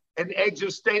an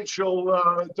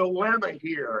existential dilemma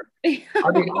here.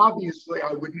 I mean, obviously,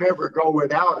 I would never go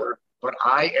without her, but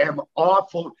I am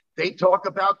awful. They talk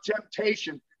about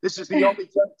temptation. This is the only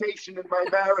temptation in my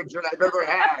marriage that I've ever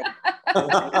had.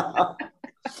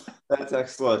 That's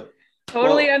excellent.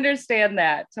 Totally understand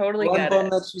that. Totally get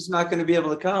it. That she's not going to be able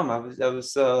to come. I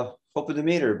was hoping to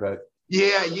meet her, but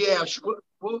yeah.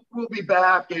 We'll be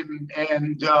back and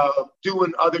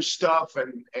doing other stuff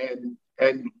and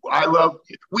And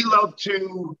we love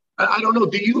to, I don't know,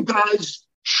 do you guys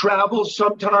travel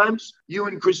sometimes? You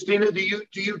and Christina, do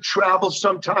you travel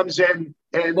sometimes and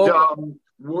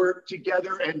work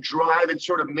together and drive and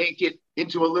sort of make it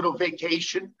into a little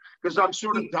vacation? Because I'm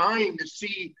sort of dying to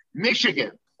see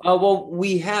Michigan. Well,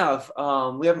 we haven't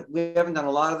done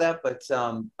a lot of that, but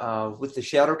with the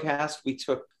Shadowcast, we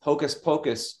took Hocus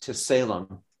Pocus to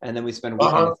Salem, and then we spent a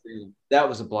weekend in Salem. That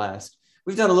was a blast.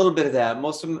 We've done a little bit of that.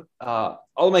 Most of them,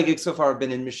 all of my gigs so far have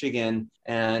been in Michigan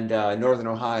and Northern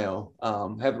Ohio.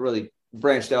 Haven't really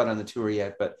branched out on the tour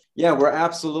yet, but yeah, we're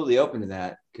absolutely open to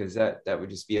that, because that would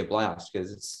just be a blast,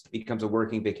 because it becomes a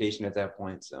working vacation at that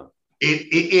point. So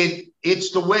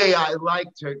it's the way I like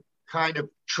to kind of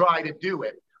try to do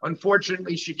it.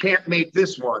 Unfortunately, she can't make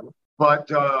this one, but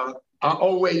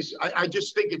I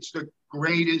just think it's the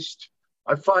greatest.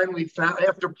 I finally found,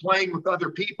 after playing with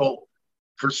other people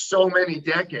for so many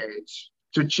decades,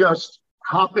 to just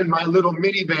hop in my little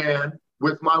minivan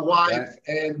with my wife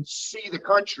and see the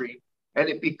country, and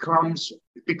it becomes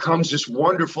this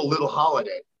wonderful little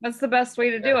holiday. That's the best way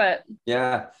to do it.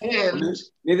 Yeah. And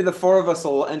maybe the four of us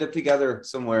will end up together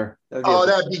somewhere.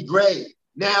 That'd be great.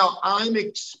 Now, I'm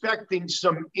expecting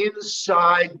some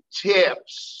inside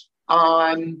tips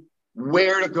on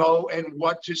where to go and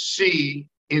what to see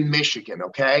in Michigan,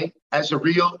 okay? As a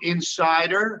real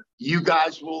insider, you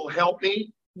guys will help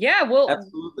me? Yeah, well,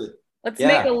 absolutely. Let's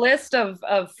make a list of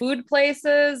food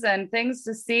places and things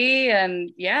to see,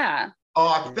 and yeah.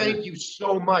 Oh, thank you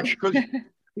so much,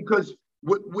 because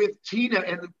with Tina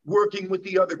and working with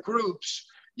the other groups,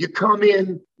 you come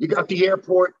in, you got the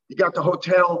airport, you got the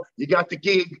hotel, you got the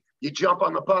gig, you jump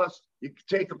on the bus, you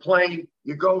take a plane,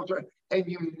 you go to, and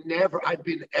I've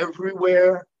been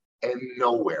everywhere and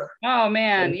nowhere. Oh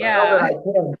man, yeah.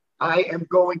 I am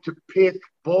going to pick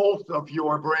both of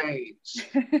your brains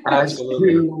as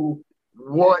to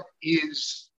what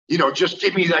is, just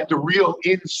give me like the real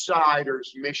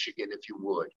insiders Michigan, if you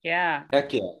would. Yeah.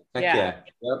 Heck yeah.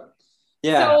 Yep.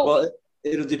 Yeah. So, well,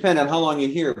 it'll depend on how long you're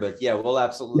here, but yeah, we'll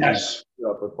absolutely. Yes.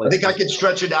 I think I can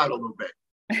stretch it out a little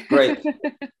bit. Great.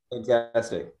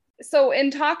 Fantastic. So in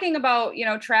talking about,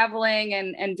 traveling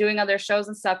and doing other shows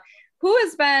and stuff, who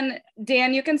has been,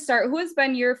 Dan, you can start. Who has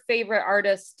been your favorite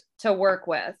artist to work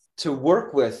with?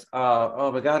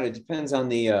 Oh my God, it depends on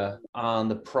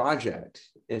the project.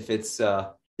 If it's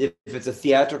a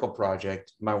theatrical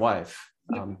project, my wife,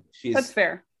 she's that's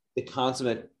fair. The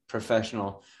consummate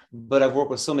professional. But I've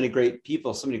worked with so many great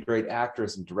people, so many great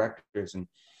actors and directors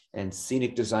and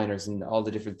scenic designers and all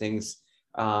the different things.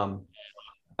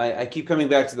 I keep coming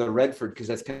back to the Redford because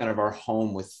that's kind of our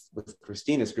home with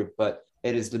Christina's group, but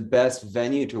it is the best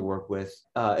venue to work with.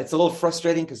 It's a little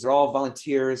frustrating because they're all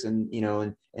volunteers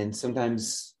and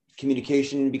sometimes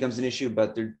communication becomes an issue,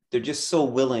 but they're just so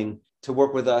willing to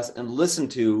work with us and listen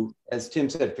to, as Tim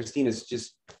said, Christina's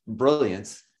just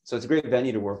brilliance. So it's a great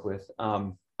venue to work with.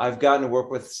 I've gotten to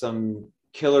work with some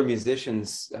killer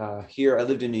musicians here. I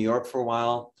lived in New York for a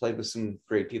while, played with some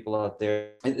great people out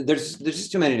there. And there's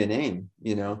just too many to name,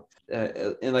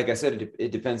 and like I said,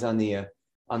 it depends on the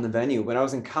venue. When I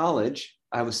was in college,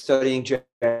 I was studying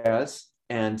jazz,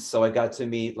 and so I got to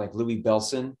meet like Louis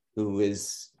Bellson, who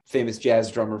is famous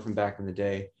jazz drummer from back in the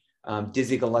day.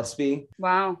 Dizzy Gillespie.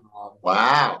 Wow.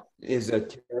 Is a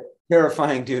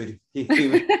terrifying dude. He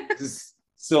was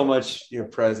so much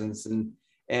presence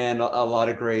and a lot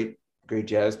of great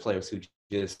jazz players who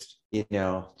just kick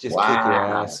your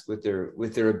ass with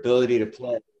their ability to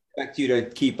play. Expect you to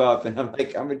keep up, and I'm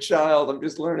like, I'm a child, I'm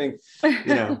just learning.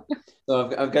 So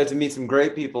I've got to meet some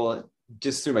great people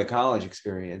just through my college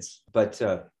experience. But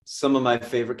some of my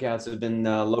favorite cats have been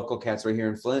local cats right here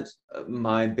in Flint.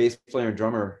 My bass player and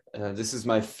drummer, this is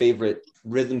my favorite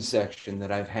rhythm section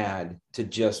that I've had to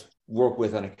just work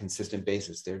with on a consistent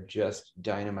basis. They're just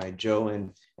dynamite. Joe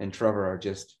and Trevor are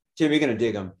just, Tim, you're gonna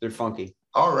dig them. They're funky.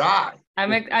 All right.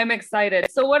 I'm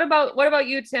excited. So what about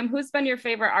you, Tim? Who's been your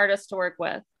favorite artist to work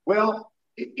with? Well,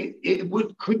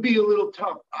 it could be a little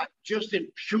tough. Just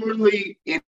purely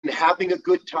in having a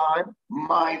good time.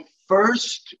 My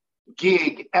first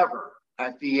gig ever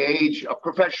a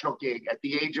professional gig at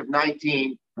the age of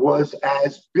 19 was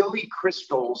as Billy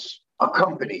Crystal's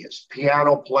accompanist,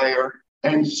 piano player.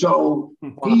 And so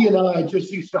he and I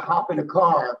just used to hop in a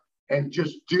car and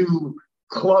just do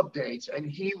club dates. And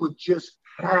he would just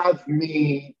have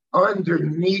me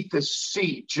underneath the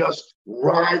seat, just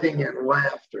writhing in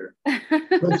laughter.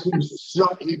 Because he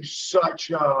was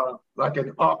such like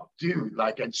an up dude,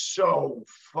 and so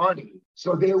funny.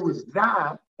 So there was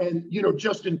that. And,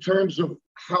 just in terms of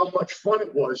how much fun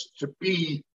it was to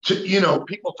be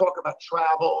people talk about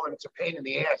travel and it's a pain in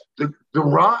the ass. The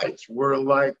rides were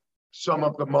like some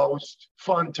of the most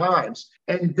fun times.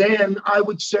 And then I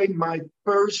would say my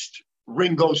first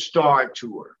Ringo Starr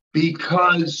tour,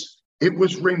 because it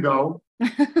was Ringo,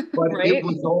 but Right? it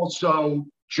was also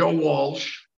Joe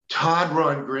Walsh, Todd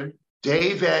Rundgren,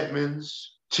 Dave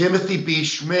Edmunds, Timothy B.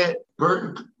 Schmidt,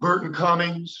 Burton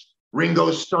Cummings,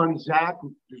 Ringo's son, Zach,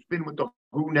 who's been with the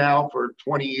Who now for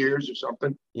 20 years or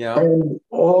something. Yeah. And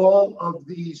all of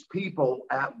these people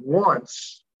at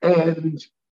once. And,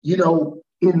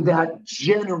 in that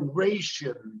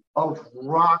generation of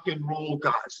rock and roll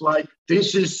guys, like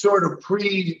this is sort of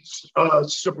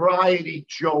pre-sobriety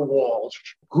Joe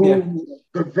Walsh, who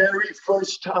the very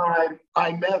first time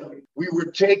I met him, we were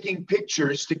taking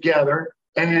pictures together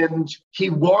and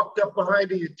he walked up behind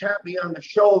me and tapped me on the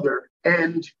shoulder.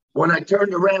 And when I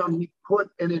turned around, he put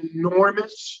an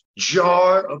enormous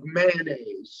jar of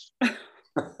mayonnaise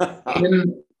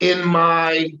in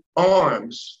my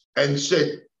arms and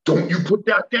said, "Don't you put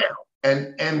that down,"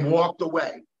 and walked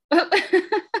away.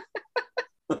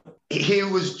 He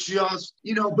was just,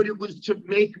 but it was to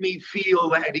make me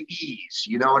feel at ease.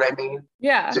 You know what I mean?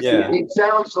 Yeah. It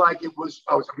sounds like it was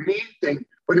a mean thing,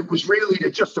 but it was really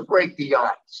to break the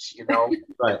ice,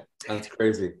 Right. That's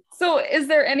crazy. So is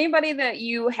there anybody that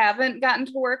you haven't gotten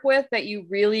to work with that you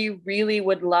really, really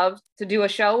would love to do a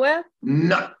show with?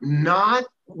 Not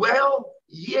well,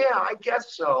 yeah, I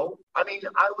guess so. I mean,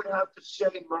 I would have to say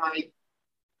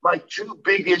my two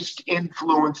biggest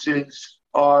influences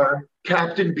are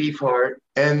Captain Beefheart,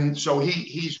 and so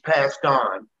he's passed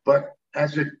on. But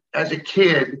as a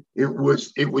kid, it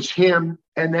was him,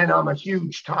 and then I'm a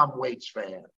huge Tom Waits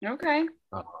fan. Okay.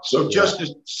 So just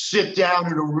to sit down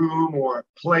in a room or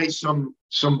play some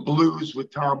blues with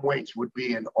Tom Waits would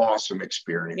be an awesome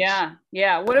experience.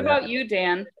 Yeah. What about you,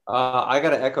 Dan? I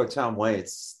got to echo Tom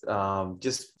Waits,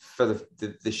 just for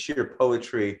the sheer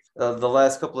poetry. The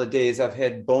last couple of days, I've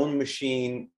had Bone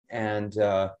Machine and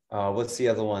what's the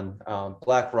other one?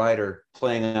 Black Rider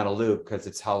playing on a loop because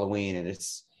it's Halloween and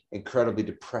it's incredibly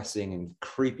depressing and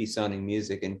creepy sounding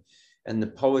music. And the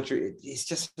poetry, he's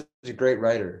just such a great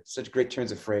writer, such great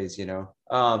turns of phrase,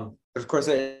 But of course,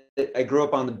 I grew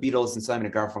up on the Beatles and Simon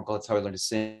and Garfunkel. That's how I learned to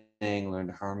sing, learned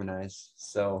to harmonize.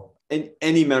 So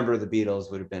any member of the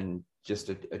Beatles would have been just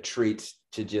a treat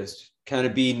to just kind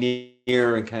of be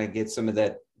near and kind of get some of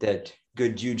that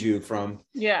good juju from.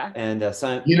 Yeah. And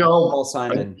Paul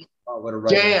Simon. What a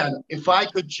writer. Dan, if I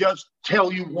could just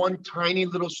tell you one tiny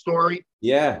little story.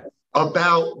 Yeah.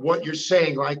 About what you're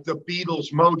saying, like the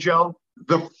Beatles mojo.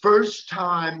 The first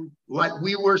time, like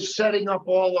we were setting up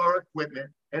all our equipment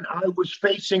and I was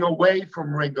facing away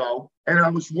from Ringo and I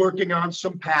was working on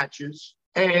some patches,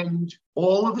 and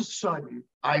all of a sudden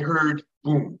I heard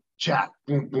boom, chat,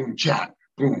 boom, boom, chat,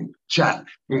 boom, chat,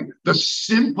 boom. The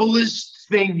simplest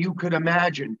thing you could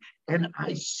imagine. And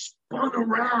I spun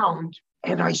around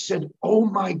and I said, "Oh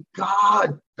my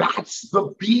God, that's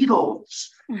the Beatles."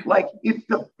 Like if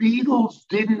the Beatles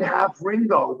didn't have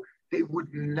Ringo, they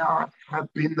would not have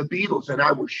been the Beatles. And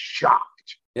I was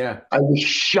shocked. Yeah. I was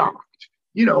shocked,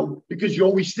 because you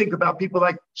always think about people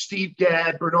like Steve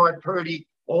Gadd, Bernard Purdy,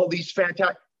 all these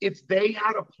fantastic. If they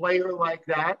had a player like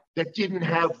that didn't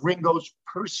have Ringo's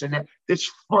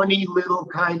this funny little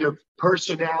kind of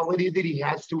personality that he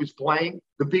has to his playing,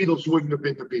 the Beatles wouldn't have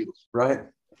been the Beatles. Right.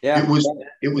 Yeah.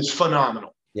 It was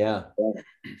phenomenal. Yeah.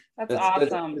 That's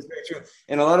awesome. That's very true.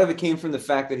 And a lot of it came from the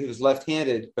fact that he was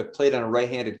left-handed, but played on a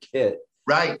right-handed kit.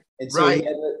 Right. And so he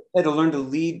had to learn to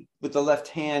lead with the left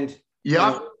hand.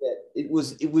 Yeah.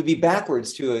 It would be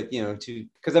backwards to it,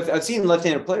 because I've seen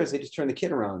left-handed players, they just turn the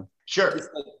kit around. Sure. Just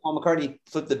like Paul McCartney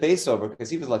flipped the bass over because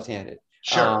he was left-handed.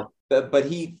 Sure. But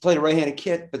he played a right-handed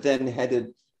kit, but then had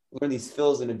to learn these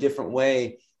fills in a different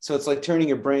way. So it's like turning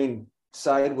your brain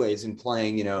sideways and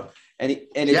playing, and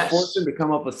it forced him to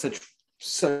come up with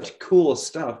such cool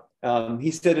stuff.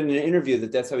 He said in an interview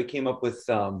that's how he came up with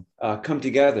Come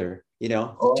Together, because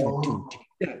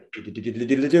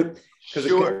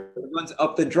it runs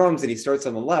up the drums and he starts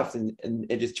on the left and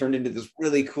it just turned into this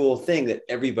really cool thing that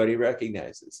everybody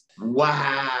recognizes.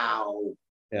 Wow.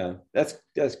 Yeah, that's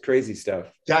crazy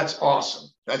stuff. That's awesome.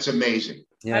 That's amazing.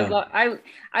 Yeah.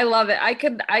 I love it. I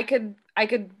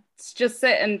could just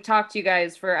sit and talk to you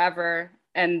guys forever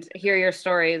and hear your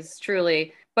stories,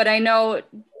 truly. But I know,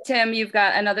 Tim, you've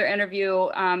got another interview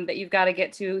that you've got to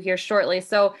get to here shortly.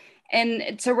 So,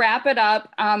 and to wrap it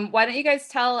up, why don't you guys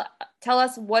tell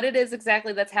us what it is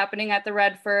exactly that's happening at the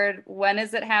Redford? When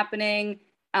is it happening?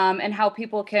 And how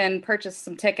people can purchase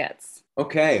some tickets.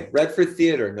 Okay, Redford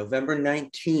Theater, November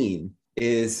 19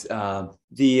 is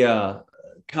the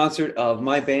concert of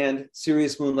my band,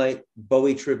 Serious Moonlight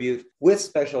Bowie Tribute, with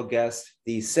special guest,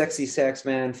 the sexy sax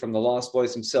man from the Lost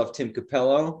Boys himself, Tim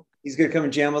Capello. He's going to come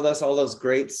and jam with us, all those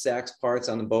great sax parts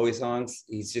on the Bowie songs.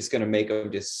 He's just going to make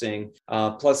them just sing.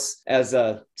 Plus, as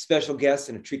a special guest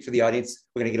and a treat for the audience,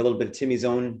 we're going to get a little bit of Timmy's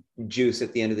own juice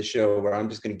at the end of the show, where I'm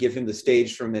just going to give him the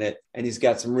stage for a minute. And he's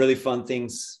got some really fun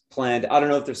things planned. I don't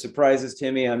know if they're surprises,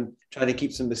 Timmy. I'm trying to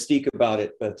keep some mystique about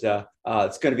it, but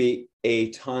it's going to be a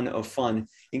ton of fun.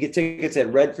 You can get tickets at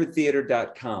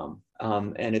redfordtheater.com.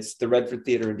 And it's the Redford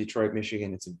Theater in Detroit,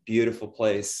 Michigan. It's a beautiful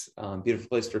place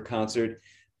for a concert.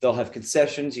 They'll have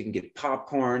concessions. You can get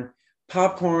popcorn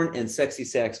and sexy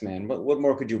sax man. What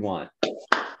more could you want?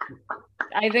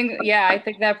 I think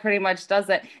that pretty much does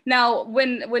it. Now,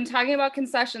 when talking about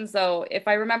concessions, though, if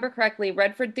I remember correctly,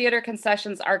 Redford Theater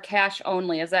concessions are cash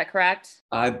only. Is that correct?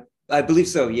 I believe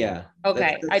so. Yeah.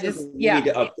 Okay. We need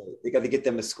to update. They got to get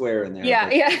them a square in there. Yeah.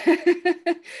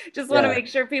 Just want to make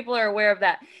sure people are aware of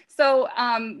that. So,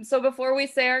 so before we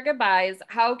say our goodbyes,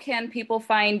 how can people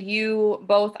find you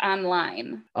both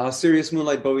online?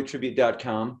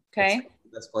 SeriousMoonlightBowieTribute.com. Okay. That's the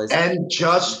best place. And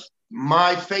just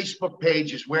my Facebook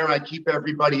page is where I keep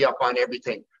everybody up on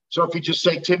everything. So if you just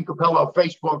say Tim Capello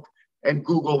Facebook and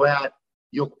Google that,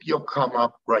 you'll come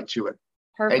up right to it.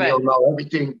 Perfect. And you'll know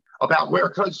everything about where,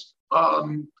 because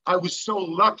I was so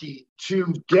lucky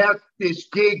to get this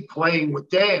gig playing with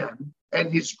Dan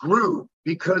and his group,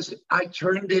 because I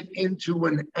turned it into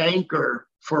an anchor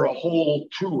for a whole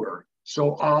tour.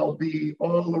 So I'll be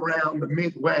all around the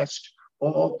Midwest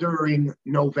all during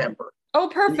November. Oh,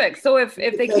 perfect. So if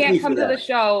they can't come to the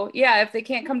show, if they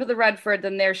can't come to the Redford,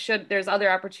 then there's other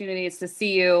opportunities to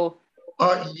see you.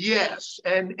 Yes.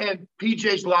 And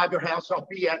PJ's Lager House, I'll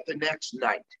be at the next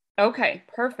night. Okay,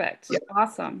 perfect. Yeah.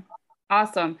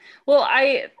 Awesome. Well,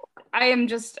 I'm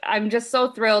just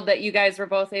so thrilled that you guys were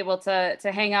both able to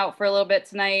hang out for a little bit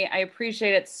tonight. I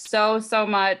appreciate it so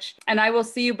much. And I will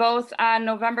see you both on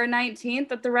November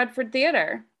 19th at the Redford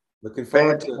Theater. Looking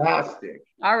forward to it. Fantastic.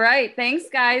 All right. Thanks,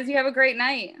 guys. You have a great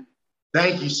night.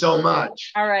 Thank you so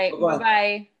much. All right. Bye-bye.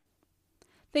 Bye.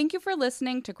 Thank you for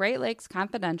listening to Great Lakes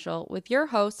Confidential with your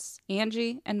hosts,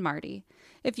 Angie and Marty.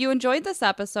 If you enjoyed this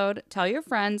episode, tell your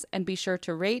friends and be sure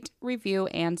to rate, review,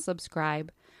 and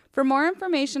subscribe. For more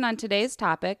information on today's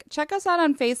topic, check us out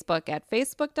on Facebook at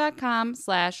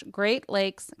facebook.com/Great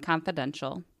Lakes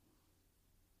Confidential.